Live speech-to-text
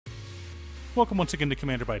Welcome once again to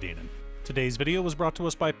Commander by Danon. Today's video was brought to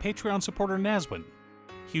us by Patreon supporter Nazwin.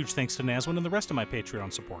 Huge thanks to Nazwin and the rest of my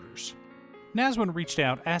Patreon supporters. Nazwin reached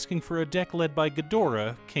out asking for a deck led by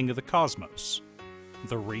Ghidorah, King of the Cosmos.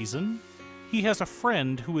 The reason? He has a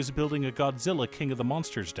friend who is building a Godzilla King of the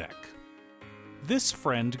Monsters deck. This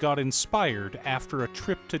friend got inspired after a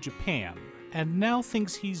trip to Japan, and now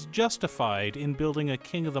thinks he's justified in building a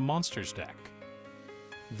King of the Monsters deck.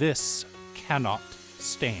 This cannot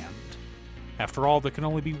stand. After all, there can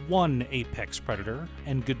only be one apex predator,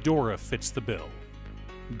 and Ghidorah fits the bill.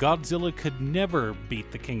 Godzilla could never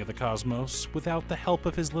beat the King of the Cosmos without the help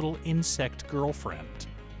of his little insect girlfriend.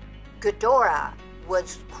 Ghidorah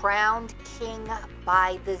was crowned king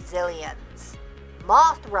by the Zillions.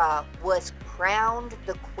 Mothra was crowned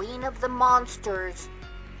the Queen of the Monsters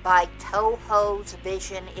by Toho's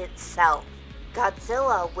vision itself.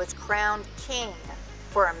 Godzilla was crowned king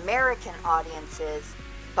for American audiences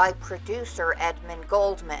by producer Edmund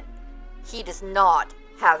Goldman. He does not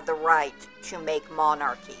have the right to make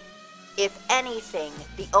monarchy. If anything,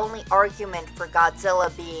 the only argument for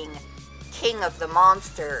Godzilla being king of the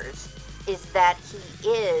monsters is that he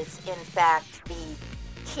is, in fact, the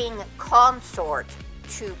king consort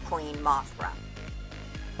to Queen Mothra.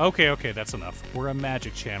 Okay, that's enough. We're a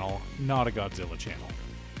Magic channel, not a Godzilla channel.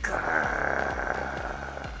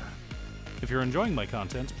 Grrr. If you're enjoying my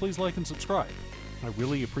content, please like and subscribe. I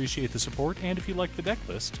really appreciate the support, and if you like the deck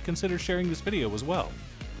list, consider sharing this video as well.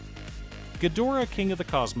 Ghidorah, King of the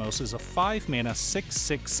Cosmos is a 5-mana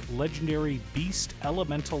 6/6 legendary beast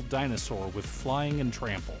elemental dinosaur with flying and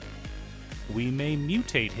trample. We may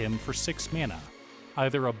mutate him for 6 mana,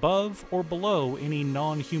 either above or below any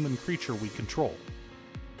non-human creature we control.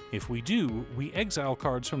 If we do, we exile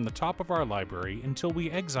cards from the top of our library until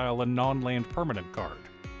we exile a non-land permanent card.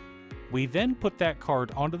 We then put that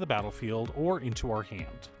card onto the battlefield or into our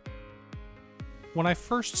hand. When I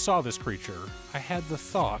first saw this creature, I had the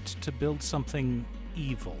thought to build something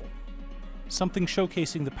evil. Something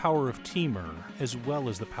showcasing the power of Temur as well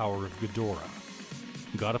as the power of Ghidorah.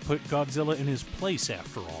 Gotta put Godzilla in his place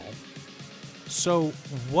after all. So,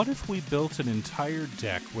 what if we built an entire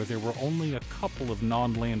deck where there were only a couple of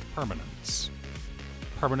non-land permanents?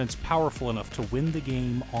 Permanents powerful enough to win the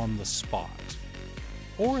game on the spot.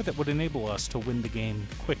 Or that would enable us to win the game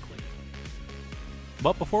quickly.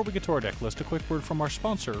 But before we get to our deck list, a quick word from our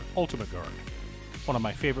sponsor, Ultimate Guard. One of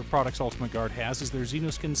my favorite products Ultimate Guard has is their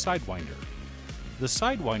Xenoskin Sidewinder. The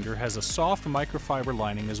Sidewinder has a soft microfiber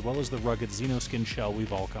lining as well as the rugged Xenoskin shell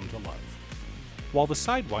we've all come to love. While the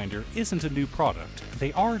Sidewinder isn't a new product,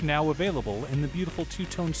 they are now available in the beautiful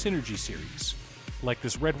two-tone Synergy series, like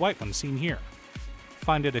this red-white one seen here.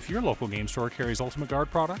 Find it if your local game store carries Ultimate Guard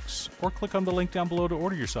products, or click on the link down below to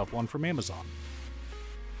order yourself one from Amazon.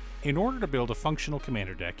 In order to build a functional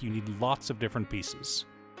commander deck, you need lots of different pieces,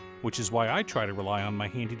 which is why I try to rely on my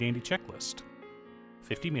handy-dandy checklist.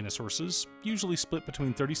 50 mana sources, usually split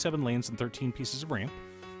between 37 lands and 13 pieces of ramp,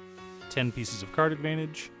 10 pieces of card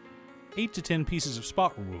advantage, 8 to 10 pieces of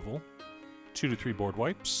spot removal, 2 to 3 board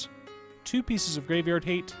wipes, 2 pieces of graveyard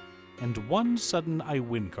hate, and 1 sudden I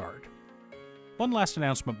win card. One last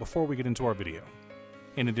announcement before we get into our video.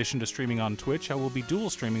 In addition to streaming on Twitch, I will be dual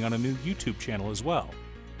streaming on a new YouTube channel as well.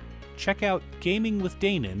 Check out Gaming with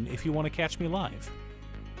Danon if you want to catch me live.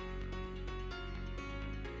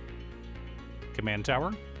 Command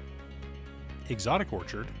Tower, Exotic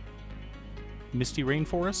Orchard, Misty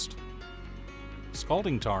Rainforest,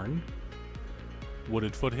 Scalding Tarn,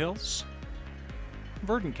 Wooded Foothills,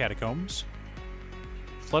 Verdant Catacombs,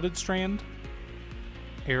 Flooded Strand,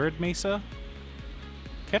 Arid Mesa,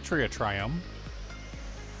 Ketria Triome,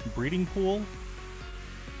 Breeding Pool,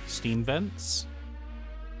 Steam Vents,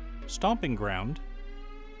 Stomping Ground,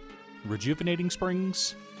 Rejuvenating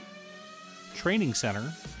Springs, Training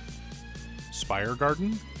Center, Spire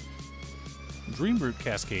Garden, Dreamroot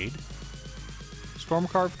Cascade,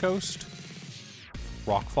 Stormcarved Coast,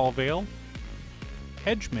 Rockfall Vale,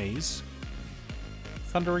 Hedge Maze,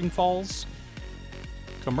 Thundering Falls,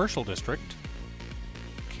 Commercial District,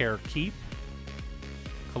 Care Keep,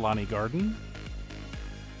 Kalani Garden,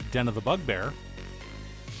 Den of the Bugbear,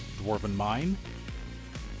 Dwarven Mine,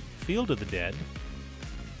 Field of the Dead,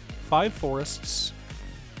 5 forests,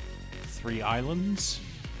 3 islands,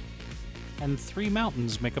 and 3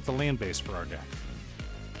 mountains make up the land base for our deck.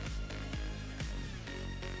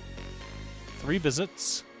 3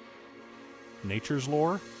 visits, Nature's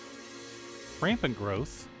Lore, Rampant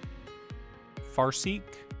Growth, Farseek,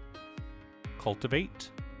 Cultivate,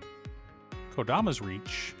 Kodama's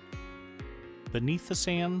Reach, Beneath the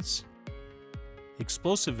Sands,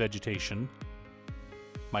 Explosive Vegetation,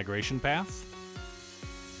 Migration Path,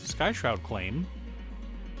 Skyshroud Claim,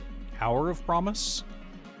 Hour of Promise,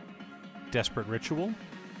 Desperate Ritual,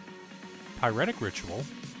 Pyretic Ritual,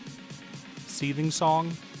 Seething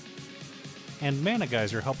Song, and Mana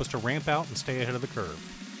Geyser help us to ramp out and stay ahead of the curve.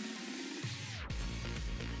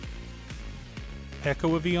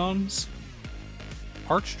 Echo of Eons,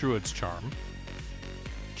 Archdruid's Charm,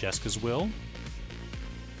 Jeska's Will,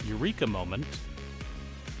 Eureka Moment,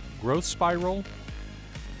 Growth Spiral,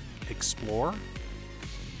 Explore,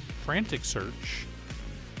 Frantic Search,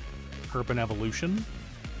 Urban Evolution,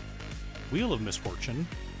 Wheel of Misfortune,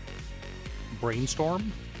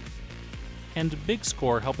 Brainstorm, and Big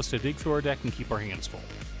Score help us to dig through our deck and keep our hands full.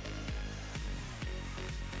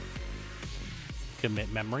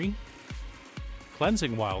 Commit Memory,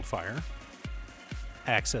 Cleansing Wildfire,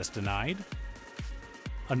 Access Denied,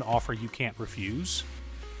 An Offer You Can't Refuse,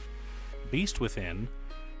 Beast Within,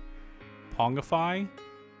 Pongify,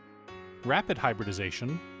 Rapid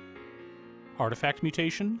Hybridization, Artifact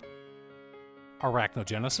Mutation,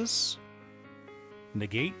 Arachnogenesis,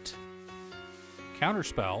 Negate,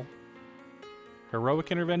 Counterspell,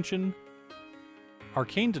 Heroic Intervention,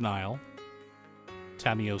 Arcane Denial,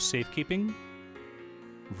 Tamiyo's Safekeeping,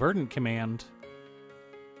 Verdant Command,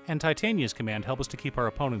 and Titania's Command help us to keep our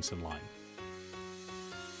opponents in line.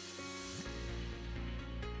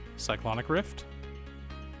 Cyclonic Rift,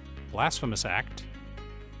 Blasphemous Act,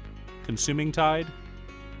 Consuming Tide,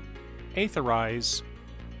 Aetherize,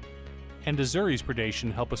 and Azuri's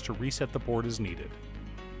Predation help us to reset the board as needed.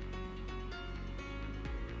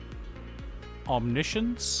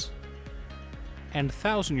 Omniscience and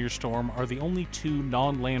Thousand Year Storm are the only two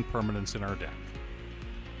non-land permanents in our deck.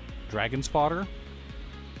 Dragon's Fodder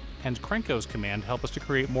and Krenko's Command help us to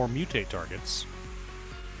create more mutate targets,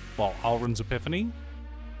 while Alrund's Epiphany,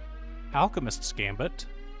 Alchemist's Gambit,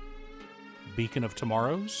 Beacon of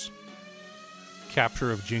Tomorrows,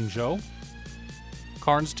 Capture of Jingzhou,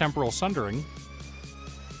 Karn's Temporal Sundering,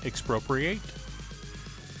 Expropriate,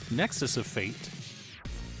 Nexus of Fate,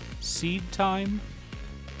 Seed Time,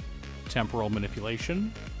 Temporal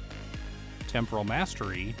Manipulation, Temporal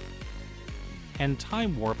Mastery, and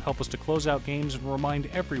Time Warp help us to close out games and remind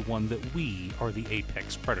everyone that we are the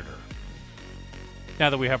apex predator. Now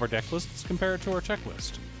that we have our deck list, let's compare it to our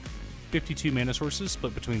checklist. 52 mana sources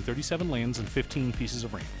split between 37 lands and 15 pieces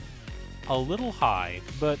of ramp. A little high,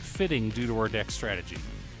 but fitting due to our deck strategy.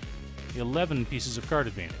 11 pieces of card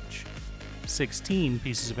advantage. 16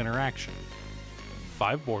 pieces of interaction.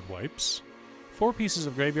 5 board wipes. 4 pieces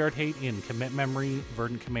of graveyard hate in Commit Memory,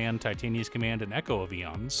 Verdant Command, Titania's Command, and Echo of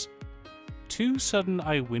Eons. 2 sudden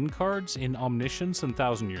I win cards in Omniscience and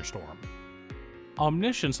Thousand Year Storm.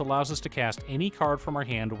 Omniscience allows us to cast any card from our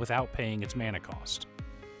hand without paying its mana cost.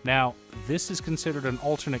 Now, this is considered an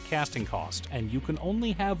alternate casting cost, and you can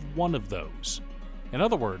only have one of those. In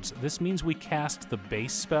other words, this means we cast the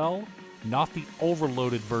base spell, not the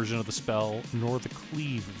overloaded version of the spell, nor the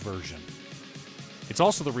cleave version. It's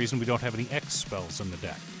also the reason we don't have any X spells in the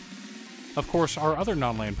deck. Of course, our other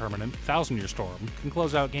non-land permanent, Thousand Year Storm, can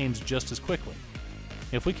close out games just as quickly.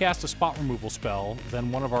 If we cast a spot removal spell,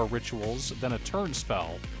 then one of our rituals, then a turn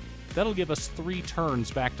spell, that'll give us 3 turns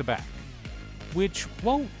back-to-back. Which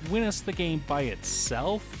won't win us the game by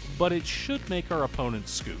itself, but it should make our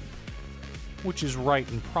opponents scoop. Which is right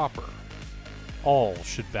and proper. All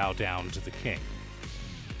should bow down to the king.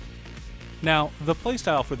 Now, the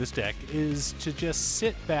playstyle for this deck is to just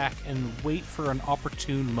sit back and wait for an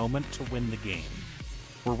opportune moment to win the game.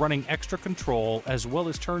 We're running extra control as well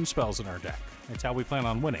as turn spells in our deck. That's how we plan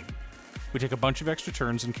on winning. We take a bunch of extra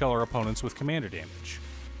turns and kill our opponents with commander damage.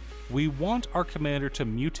 We want our commander to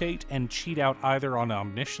mutate and cheat out either on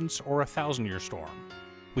Omniscience or a Thousand Year Storm.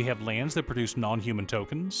 We have lands that produce non-human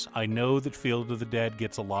tokens. I know that Field of the Dead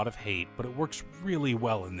gets a lot of hate, but it works really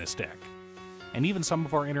well in this deck. And even some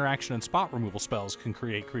of our interaction and spot removal spells can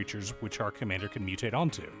create creatures which our commander can mutate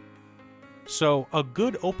onto. So, a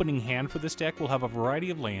good opening hand for this deck will have a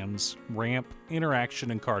variety of lands, ramp,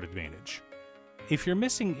 interaction, and card advantage. If you're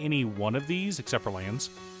missing any one of these, except for lands,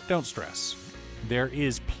 don't stress. There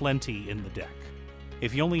is plenty in the deck.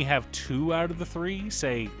 If you only have 2 out of the 3,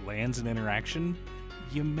 say lands and interaction,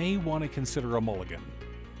 you may want to consider a mulligan.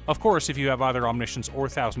 Of course, if you have either Omniscience or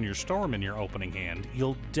Thousand Year Storm in your opening hand,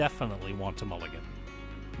 you'll definitely want to mulligan.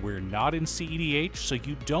 We're not in CEDH, so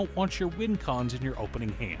you don't want your win cons in your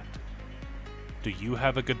opening hand. Do you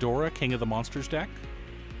have a Ghidorah King of the Monsters deck?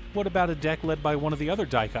 What about a deck led by one of the other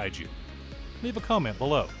Daikaiju? Leave a comment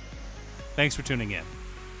below. Thanks for tuning in.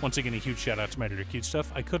 Once again, a huge shout out to my editor Cutestuff.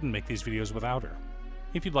 I couldn't make these videos without her.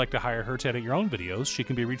 If you'd like to hire her to edit your own videos, she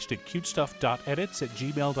can be reached at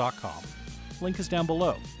cutestuff.edits@gmail.com. Link is down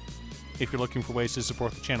below. If you're looking for ways to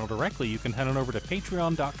support the channel directly, you can head on over to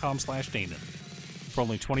patreon.com/Danon. For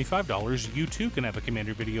only $25, you too can have a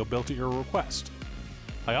Commander video built at your request.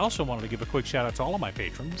 I also wanted to give a quick shout out to all of my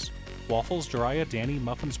patrons: Waffles, Jiraiya, Danny,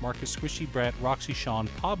 Muffins, Marcus, Squishy, Brett, Roxy, Sean,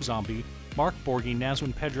 Pob Zombie, Mark, Borgie,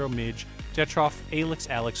 Nazwin, Pedro, Midge, Detroff, Alix,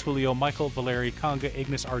 Alex, Julio, Michael, Valeri, Conga,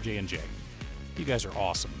 Ignis, RJ, and Jay. You guys are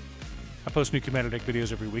awesome. I post new Commander Deck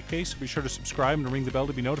videos every weekday, so be sure to subscribe and ring the bell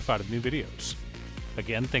to be notified of new videos.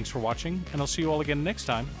 Again, thanks for watching, and I'll see you all again next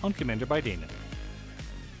time on Commander by Danon.